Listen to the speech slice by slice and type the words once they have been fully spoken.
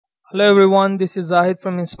Hello everyone, this is Zahid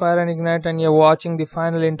from Inspire and Ignite and you're watching the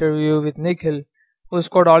final interview with Nikhil, who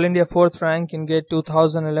scored All India 4th rank in GATE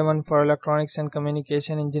 2011 for Electronics and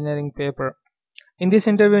Communication Engineering paper. In this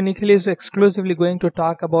interview, Nikhil is exclusively going to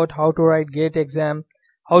talk about how to write GATE exam,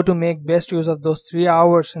 how to make best use of those 3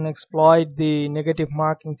 hours and exploit the negative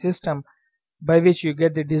marking system by which you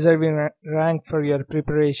get the deserving rank for your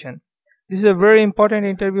preparation. This is a very important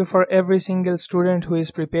interview for every single student who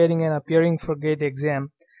is preparing and appearing for GATE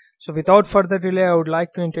exam. So without further delay, I would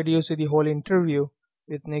like to introduce you the whole interview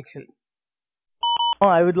with Nikhil.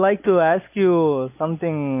 I would like to ask you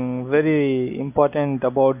something very important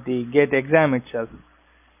about the GATE exam itself.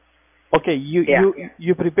 Okay,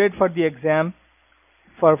 you prepared for the exam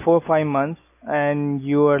for 4-5 months and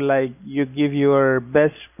you give your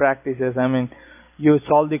best practices. I mean, you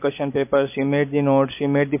solve the question papers, you made the notes, you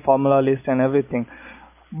made the formula list and everything.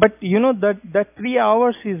 But you know that 3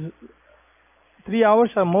 hours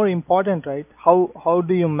are more important, right? How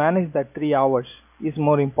do you manage that 3 hours is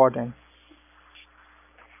more important?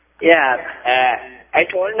 Yeah, I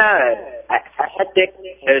told I had taken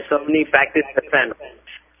so many practice sessions.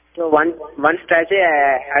 So one strategy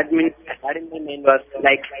I had in my mind was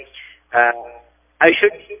like I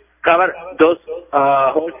should cover those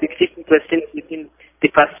whole 62 questions within the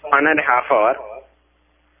first 1.5 hours.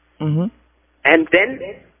 Mm-hmm. And then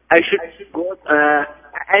I should go.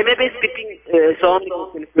 I may be skipping so many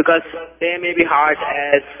questions because they may be hard,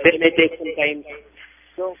 as they may take some time.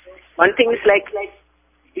 So one thing is like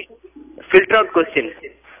filter out questions.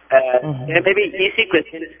 There may be easy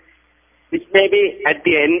questions, which may be at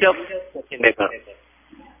the end of question paper.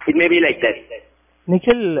 It may be like that.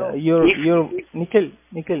 Nikhil, Nikhil,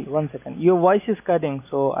 1 second. Your voice is cutting,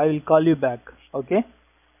 so I will call you back. Okay?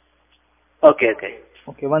 Okay.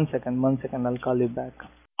 Okay, 1 second. I'll call you back.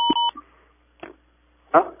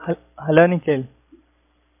 Huh? Hello, Nikhil.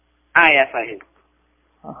 Yes, I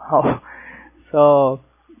am. So,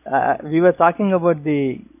 we were talking about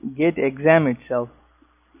the GATE exam itself.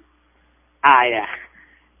 Yeah.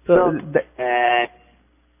 So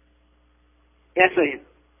yes, sir.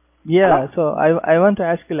 Yeah, so I want to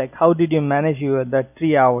ask you, like, how did you manage that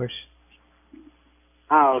 3 hours?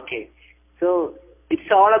 Okay. So,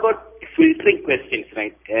 it's all about filtering questions,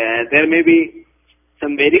 right? There may be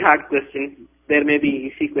some very hard questions, there may be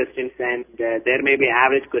easy questions, and there may be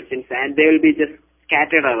average questions, and they will be just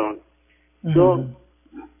scattered around. So,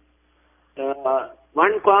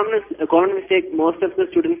 one common mistake most of the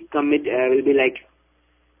students commit will be like,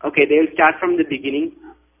 okay, they will start from the beginning,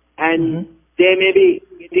 and they may be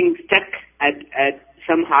getting stuck at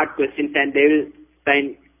some hard questions, and they will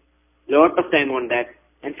spend a lot of time on that,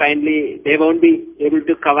 and finally they won't be able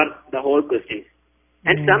to cover the whole questions.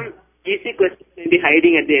 And some easy questions may be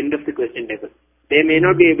hiding at the end of the question paper. They may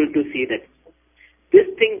not be able to see that. This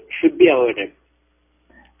thing should be avoided.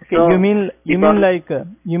 Okay, so, you mean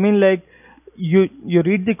like you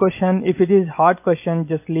read the question. If it is hard question,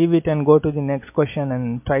 just leave it and go to the next question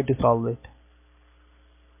and try to solve it.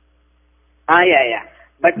 Yeah.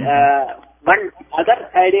 But one other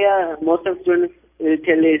idea most of students will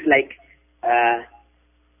tell is like,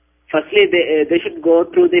 firstly they should go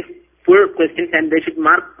through the full questions and they should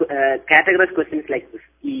mark categorize questions like this: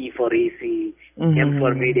 E for easy, M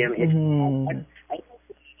for medium.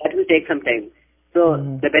 That will take some time. So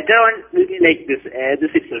the better one will be like this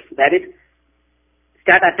itself. That is,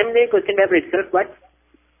 start attempting the question paper itself, but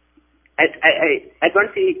at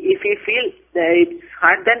once if you feel that it's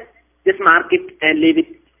hard, then just mark it and leave it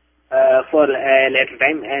for a later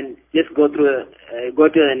time and just go to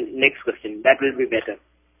the next question. That will be better.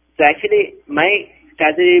 So actually, my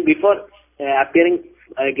strategy before appearing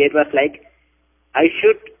GATE was like, I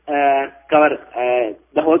should cover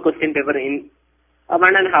the whole question paper in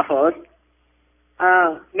 1.5 hours.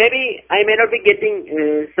 Maybe I may not be getting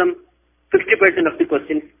some 50% of the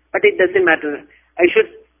questions, but it doesn't matter. I should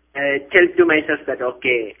tell to myself that,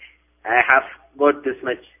 okay, I have got this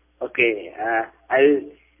much. Okay, I'll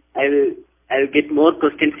get more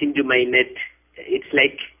questions into my net. It's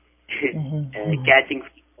like catching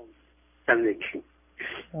something.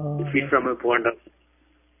 Fish from a pond.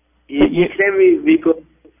 Each time we go.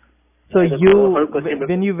 So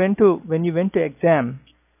when you went to exam,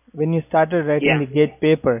 when you started writing the GATE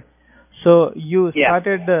paper, so you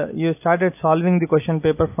started solving the question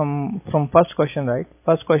paper from first question, right?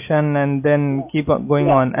 First question, and then keep on going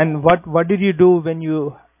on. And what did you do when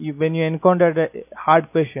you encountered a hard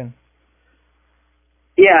question?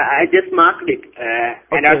 Yeah, I just marked it,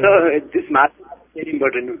 and also this mark is very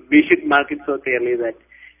important. We should mark it so clearly that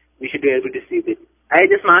we should be able to see it. I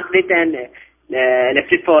just marked it and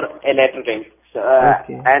left it for a later time. So,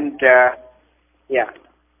 and yeah.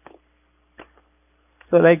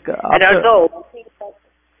 So like And also,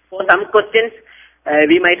 for some questions,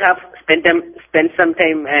 we might have spent some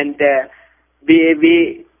time, and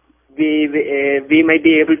we might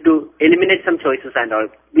be able to eliminate some choices and all.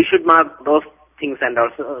 We should mark those things and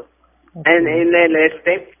also. Okay. And in the last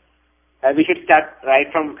step, we should start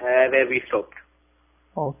right from where we stopped.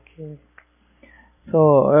 Okay.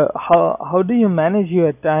 So how do you manage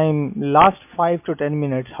your time? Last 5 to 10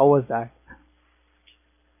 minutes. How was that?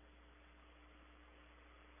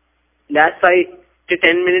 Last 5 to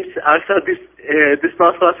 10 minutes. Also, this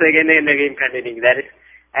process was again and again continuing. That is,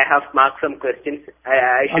 I have marked some questions.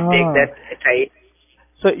 I should take that try.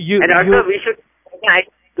 So we should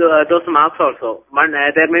hide those marks also.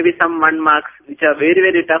 There may be some 1 marks which are very,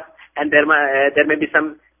 very tough, and there may be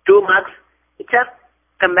some 2 marks which are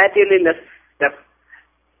comparatively less tough.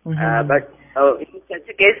 But in such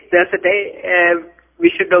a case, there's a day we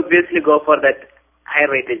should obviously go for that higher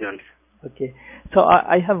weightage ones. Okay. So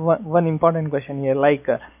I have one important question here. Like,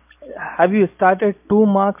 have you started 2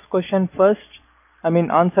 marks question first? I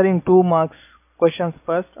mean, answering 2 marks questions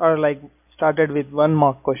first, or like started with 1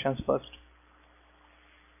 mark questions first?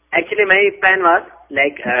 Actually, my plan was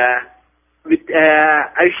like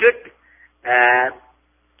I should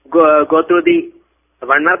go through the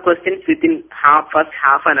 1 mark questions within first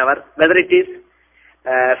half an hour, whether it is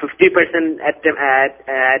 50%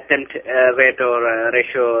 attempt rate or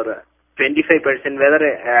ratio or 25%, whether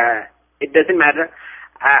it doesn't matter.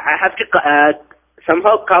 I have to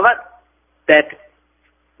somehow cover that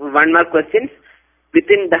 1 mark questions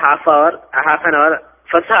within the half an hour,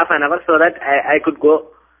 first half an hour, so that I could go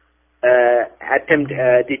attempt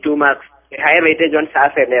the 2 marks, higher weightage ones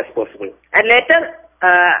as early as possible. And later,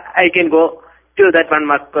 I can go to that 1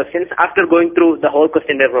 mark questions after going through the whole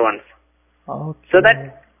question paper once. Okay. So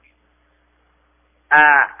that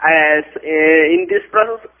in this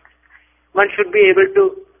process, one should be able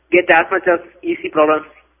to get as much of easy problems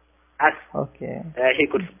as he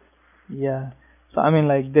could. Yeah. So I mean,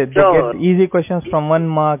 like they get easy questions from 1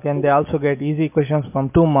 mark, and they also get easy questions from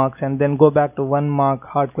 2 marks, and then go back to 1 mark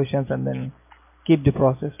hard questions, and then keep the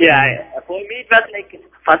process. Yeah. For me, it was like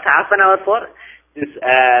first half an hour for this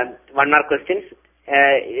 1 mark questions.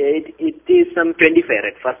 It is some 25,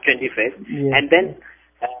 right? First 25, and then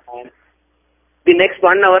the next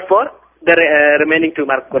 1 hour for the remaining 2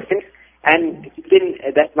 mark questions. And within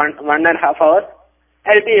that one and a half hours,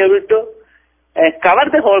 I'll be able to cover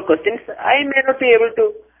the whole questions. I may not be able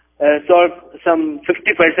to solve some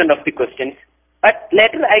 50% of the questions, but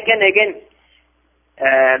later I can again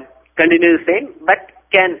continue the same, but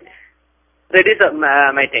can reduce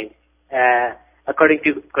my time according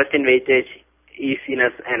to question weightage,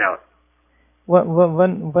 easiness, and all.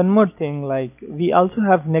 One more thing, like we also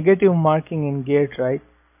have negative marking in GATE, right?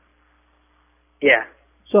 Yeah.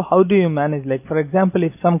 So how do you manage? Like, for example,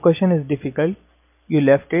 if some question is difficult, you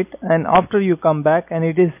left it, and after you come back and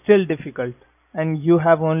it is still difficult, and you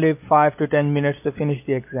have only 5 to 10 minutes to finish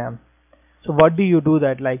the exam. So what do you do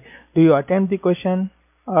that? Like, do you attempt the question,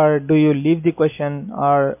 or do you leave the question,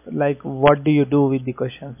 or like what do you do with the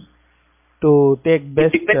questions to take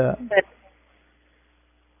best?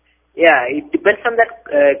 It depends on that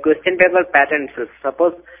question paper pattern. So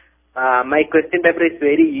suppose my question paper is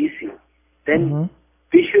very easy, then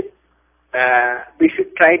we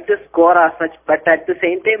should try to score as much, but at the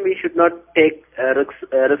same time we should not take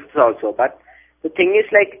risks also. But the thing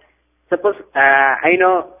is, like, suppose I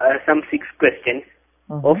know some 6 questions,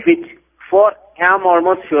 of which 4 I'm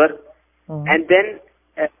almost sure, and then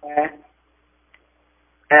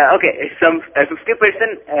some 50%,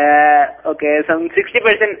 some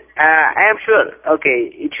 60%, I am sure,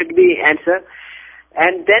 it should be answer,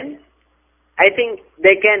 and then I think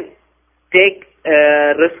they can take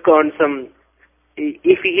risk on some,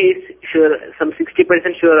 if he is sure, some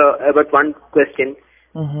 60% sure about 1 question.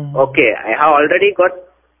 I have already got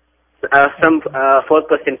some 4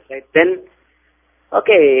 questions, right? Then,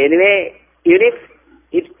 anyway, even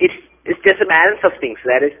if it's just a balance of things,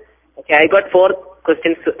 that is, I got 4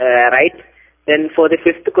 questions right, then for the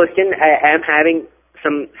 5th question, I am having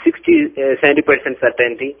some 60-70%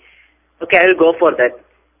 certainty. I will go for that.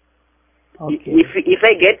 If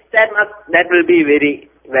I get that mark, that will be very,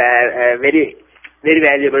 very, very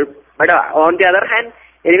valuable. But on the other hand,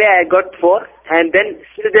 anyway, I got 4, and then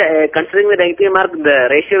still considering the negative mark, the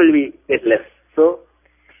ratio will be bit less. So,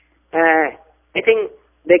 I think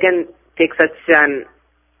they can take such an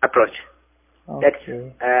approach.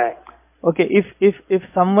 If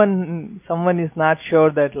someone is not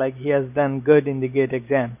sure that like he has done good in the GATE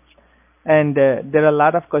exam, and there are a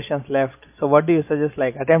lot of questions left, so what do you suggest?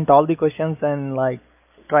 Like, attempt all the questions and like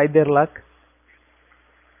try their luck?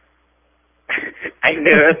 I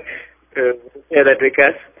never say that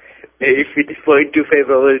because if it is 0.25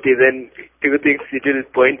 probability, then two things it will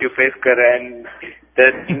 0.25 occur and the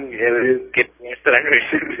thing will get answer and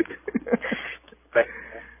question. But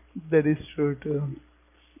That is true too.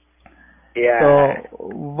 yeah, So,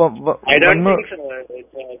 I don't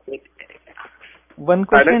think so. one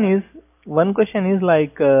question is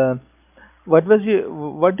like, what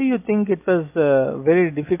do you think it was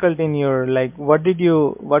very difficult in your, like, what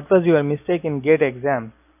was your mistake in GATE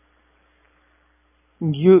exam?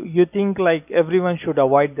 You think like everyone should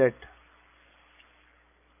avoid that?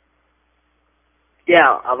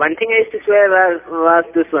 Yeah, one thing I used to swear was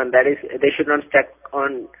this one, that is, they should not stuck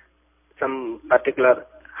on some particular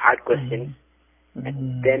hard question.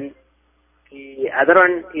 And then the other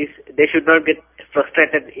one is they should not get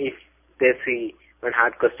frustrated if they see one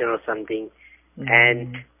hard question or something.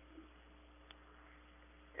 And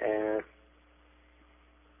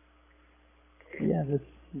yeah,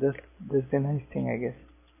 that's a nice thing, I guess.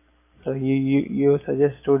 So you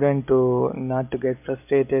suggest student to not to get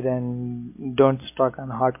frustrated and don't stuck on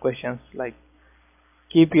hard questions. Like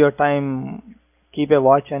keep a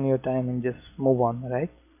watch on your time and just move on, right?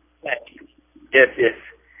 yes.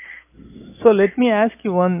 So let me ask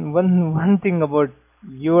you one thing about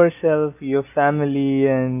yourself, your family,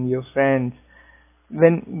 and your friends.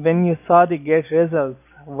 When you saw the GATE results,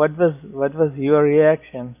 what was your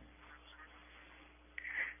reaction?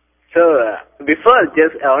 So before,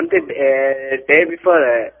 just on the day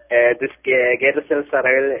before this GATE results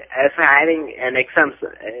arrival, as having an exams,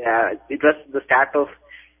 it was the start of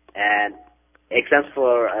exams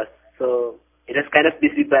for us. So it was kind of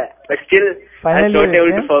busy, but still I was not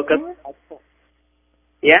able to focus.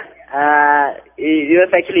 Yeah, it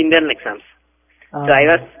was actually internal exams. So I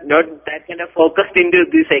was not that kind of focused into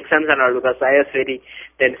these exams and all because I was very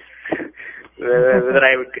tense whether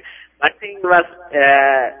I would. One thing was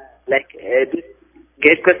this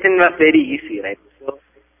GATE question was very easy, right? So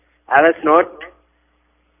I was not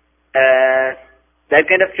that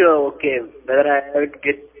kind of sure, okay, whether I would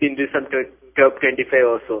get into some top 25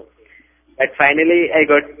 or so. But finally I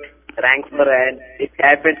got ranked for, and it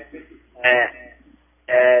happened.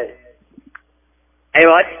 I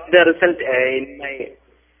watched the result in my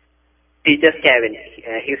teacher's cabin.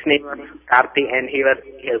 His name was Karthi and he was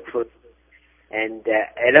helpful. And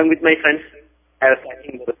along with my friends, I was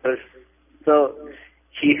watching the results. So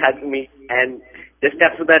he hugged me, and just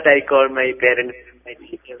after that I called my parents, my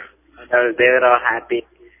teachers, and they were all happy.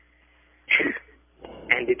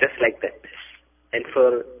 And it was like that. And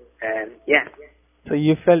for, yeah. So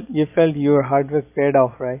you felt your hard work paid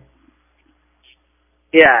off, right?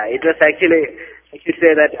 Yeah, it was actually, I should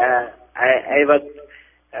say that I worked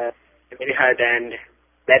very hard, and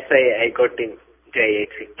that's why I got into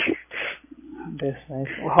IIT. That's nice.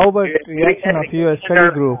 How about reaction of your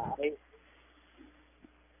study group?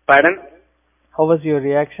 Pardon? How was your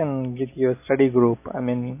reaction with your study group? I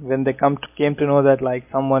mean, when they came to know that like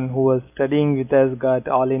someone who was studying with us got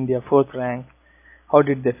All India 4th rank, how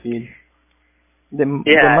did they feel? They must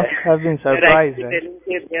have been surprised, right?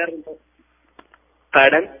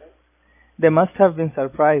 Pardon? They must have been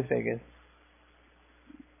surprised, I guess.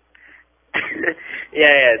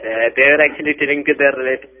 yeah, they were actually telling to their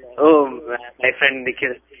relatives, oh, my friend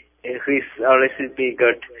Nikhil, who is always will be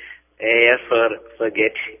good for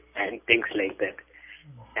GATE and things like that.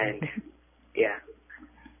 And yeah.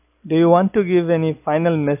 Do you want to give any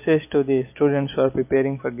final message to the students who are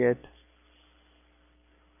preparing for GATE?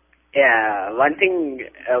 Yeah, one thing,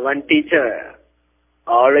 one teacher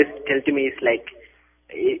always tells to me is like,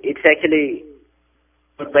 it's actually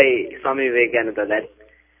put by Swami Vivekananda that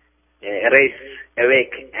rise,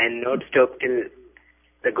 awake, and not stop till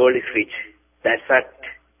the goal is reached. That's what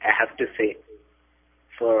I have to say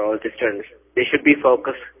for all the students. They should be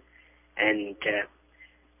focused, and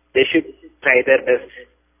they should try their best,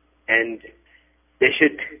 and they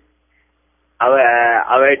should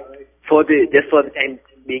avoid for the time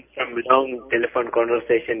being from long telephone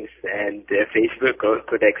conversations and Facebook or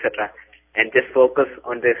etc. And just focus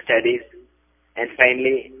on their studies, and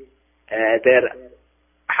finally their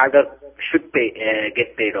hard work should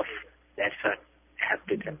get paid off. That's what I have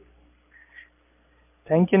to tell.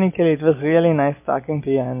 Thank you, Nikhil. It was really nice talking to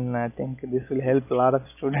you, and I think this will help a lot of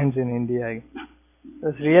students in India. It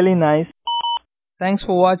was really nice. Thanks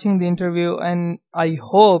for watching the interview, and I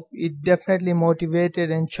hope it definitely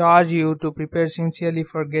motivated and charged you to prepare sincerely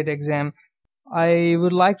for GATE exam. I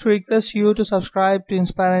would like to request you to subscribe to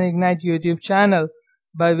Inspire and Ignite YouTube channel,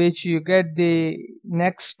 by which you get the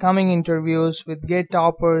next coming interviews with GATE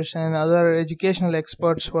toppers and other educational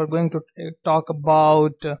experts who are going to talk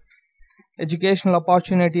about educational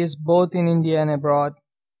opportunities both in India and abroad.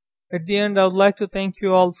 At the end, I would like to thank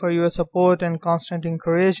you all for your support and constant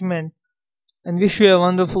encouragement and wish you a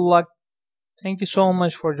wonderful luck. Thank you so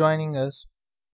much for joining us.